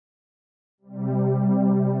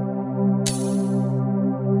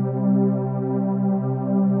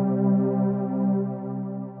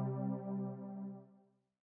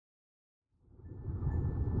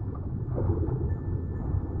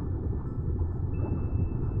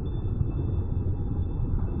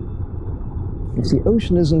If the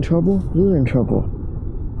ocean is in trouble, we're in trouble.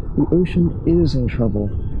 The ocean is in trouble.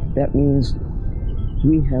 That means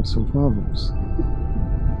we have some problems.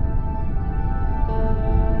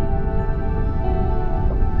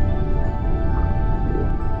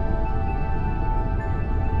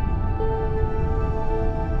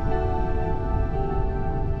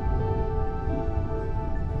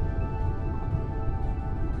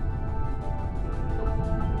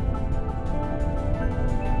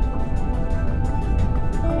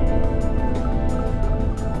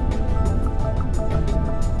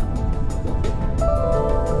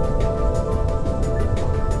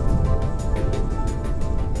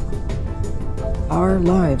 Our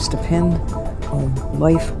lives depend on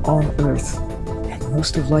life on Earth, and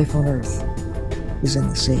most of life on Earth is in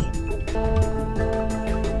the sea.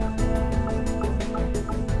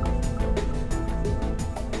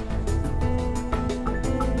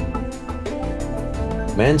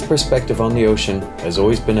 Man's perspective on the ocean has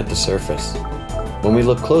always been at the surface. When we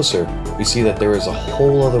look closer, we see that there is a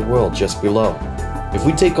whole other world just below. If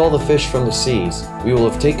we take all the fish from the seas, we will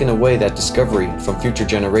have taken away that discovery from future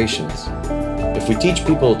generations. If we teach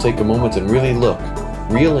people to take a moment and really look,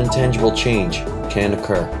 real and tangible change can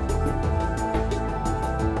occur.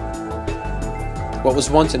 What was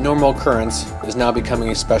once a normal occurrence is now becoming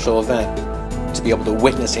a special event. To be able to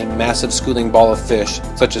witness a massive schooling ball of fish,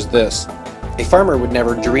 such as this. A farmer would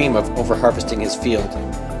never dream of overharvesting his field,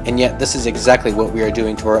 and yet this is exactly what we are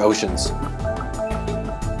doing to our oceans.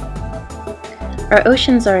 Our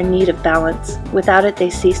oceans are in need of balance. Without it, they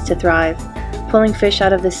cease to thrive. Pulling fish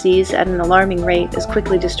out of the seas at an alarming rate is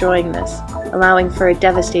quickly destroying this, allowing for a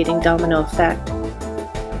devastating domino effect.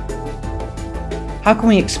 How can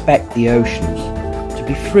we expect the oceans to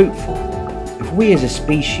be fruitful if we as a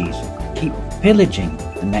species keep pillaging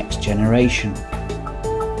the next generation?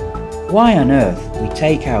 Why on earth we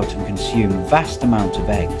take out and consume vast amounts of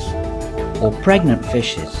eggs, or pregnant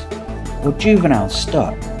fishes, or juvenile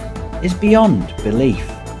stock is beyond belief.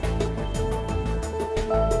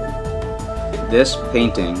 This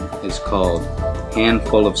painting is called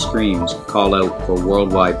Handful of Screams Call Out for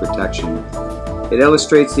Worldwide Protection. It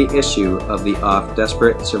illustrates the issue of the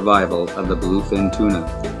oft-desperate survival of the bluefin tuna.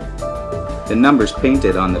 The numbers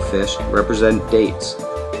painted on the fish represent dates.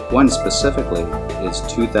 One specifically is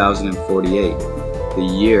 2048, the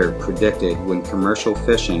year predicted when commercial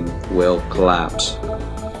fishing will collapse.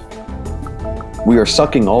 We are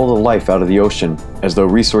sucking all the life out of the ocean as though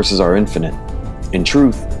resources are infinite. In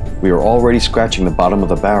truth, we are already scratching the bottom of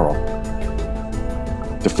the barrel.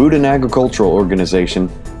 The Food and Agricultural Organization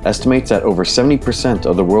estimates that over 70%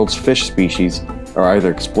 of the world's fish species are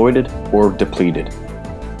either exploited or depleted.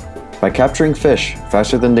 By capturing fish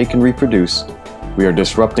faster than they can reproduce, we are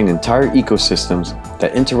disrupting entire ecosystems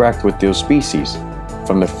that interact with those species,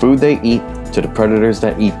 from the food they eat to the predators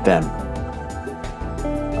that eat them.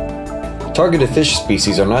 Targeted fish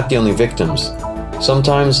species are not the only victims.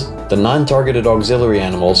 Sometimes, the non-targeted auxiliary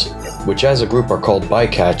animals, which as a group are called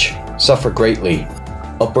bycatch, suffer greatly.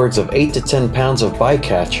 Upwards of 8 to 10 pounds of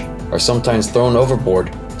bycatch are sometimes thrown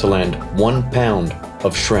overboard to land 1 pound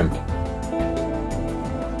of shrimp.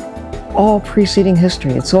 All preceding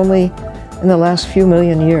history, it's only in the last few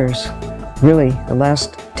million years, really the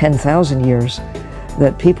last 10,000 years,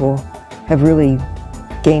 that people have really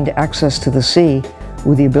gained access to the sea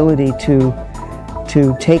with the ability to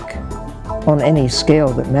take on any scale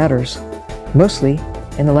that matters, mostly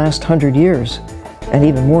in the last 100 years, and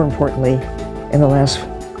even more importantly, in the last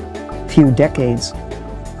few decades.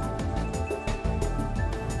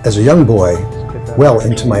 As a young boy, well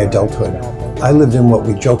into my adulthood, I lived in what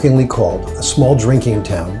we jokingly called a small drinking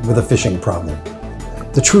town with a fishing problem.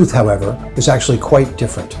 The truth, however, is actually quite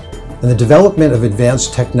different, and the development of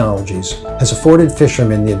advanced technologies has afforded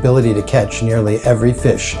fishermen the ability to catch nearly every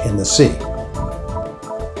fish in the sea.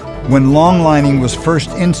 When longlining was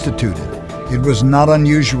first instituted, it was not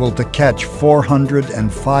unusual to catch 400 and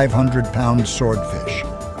 500-pound swordfish.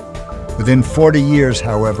 Within 40 years,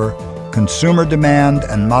 however, consumer demand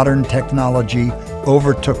and modern technology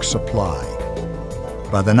overtook supply.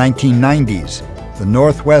 By the 1990s, the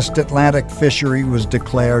Northwest Atlantic fishery was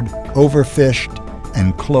declared overfished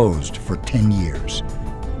and closed for 10 years.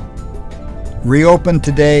 Reopened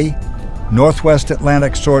today, Northwest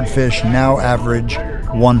Atlantic swordfish now average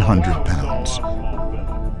 100 pounds.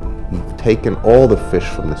 We've taken all the fish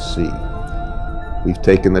from the sea. We've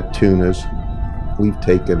taken the tunas, we've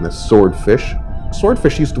taken the swordfish.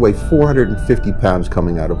 Swordfish used to weigh 450 pounds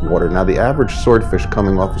coming out of water. Now the average swordfish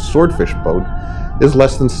coming off a swordfish boat is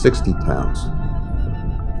less than 60 pounds.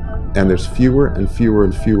 And there's fewer and fewer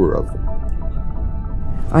and fewer of them.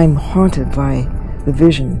 I'm haunted by the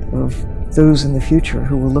vision of those in the future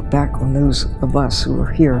who will look back on those of us who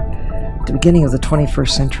were here at the beginning of the 21st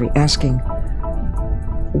century asking,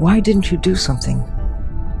 why didn't you do something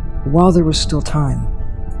while there was still time,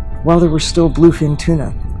 while there were still bluefin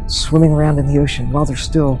tuna swimming around in the ocean, while there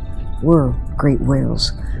still were great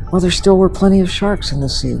whales, while there still were plenty of sharks in the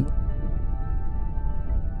sea?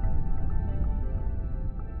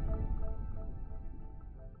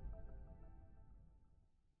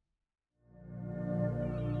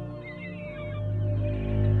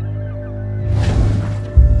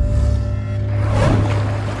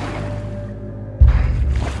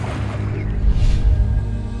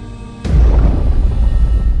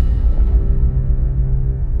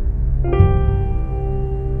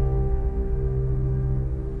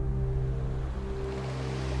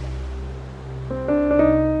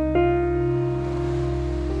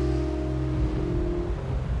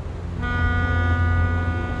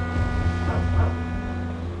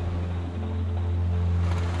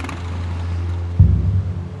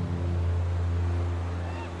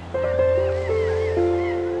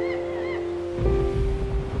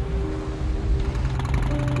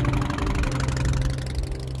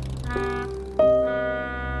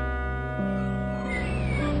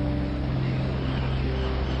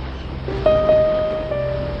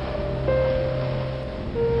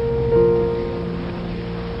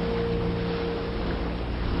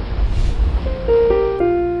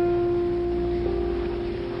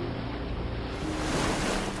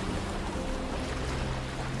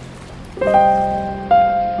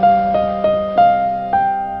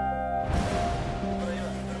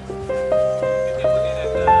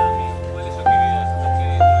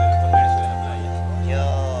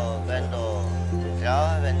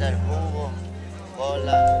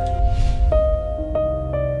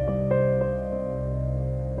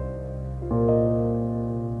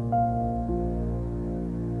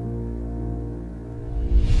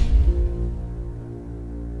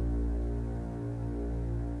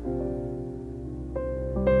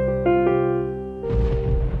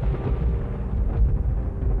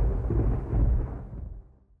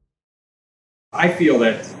 I feel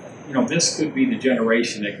that, this could be the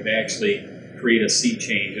generation that could actually create a sea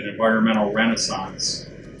change, an environmental renaissance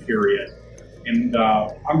period. And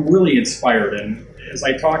I'm really inspired. And as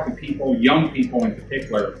I talk to people, young people in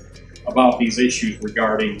particular, about these issues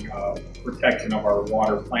regarding protection of our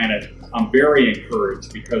water planet, I'm very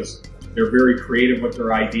encouraged because they're very creative with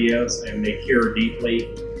their ideas and they care deeply.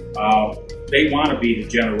 They want to be the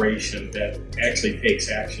generation that actually takes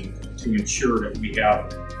action to ensure that we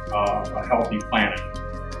have a healthy planet.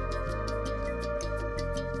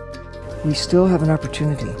 We still have an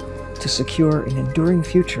opportunity to secure an enduring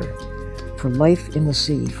future for life in the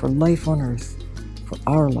sea, for life on Earth, for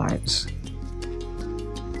our lives.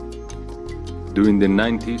 During the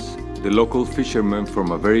 90s, the local fishermen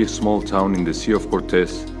from a very small town in the Sea of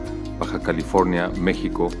Cortez, Baja California,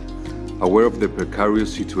 Mexico, aware of the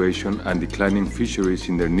precarious situation and declining fisheries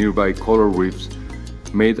in their nearby coral reefs,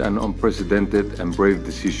 made an unprecedented and brave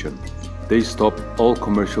decision. They stopped all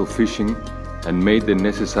commercial fishing and made the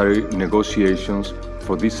necessary negotiations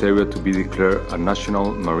for this area to be declared a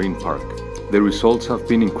national marine park. The results have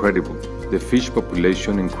been incredible. The fish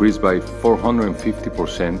population increased by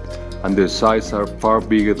 450% and their size are far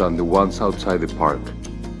bigger than the ones outside the park.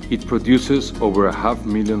 It produces over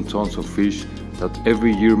 500,000 tons of fish that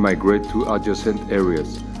every year migrate to adjacent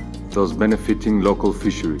areas, thus benefiting local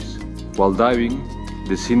fisheries. While diving,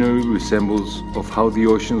 the scenery resembles of how the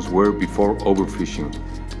oceans were before overfishing,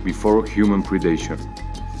 before human predation.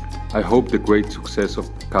 I hope the great success of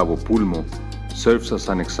Cabo Pulmo serves as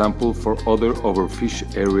an example for other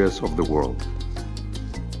overfished areas of the world.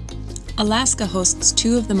 Alaska hosts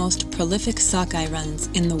two of the most prolific sockeye runs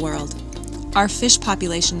in the world. Our fish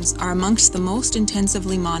populations are amongst the most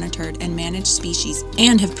intensively monitored and managed species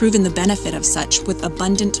and have proven the benefit of such with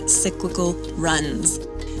abundant cyclical runs.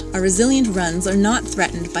 Our resilient runs are not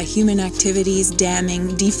threatened by human activities,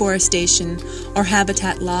 damming, deforestation, or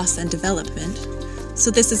habitat loss and development.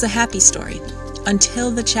 So this is a happy story,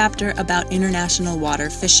 until the chapter about international water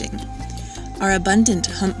fishing. Our abundant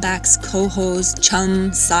humpbacks, cohos,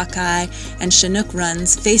 chum, sockeye, and chinook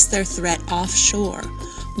runs face their threat offshore,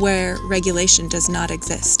 where regulation does not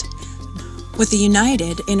exist. With a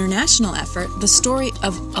united international effort, the story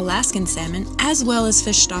of Alaskan salmon, as well as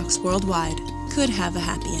fish stocks worldwide, could have a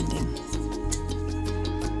happy ending.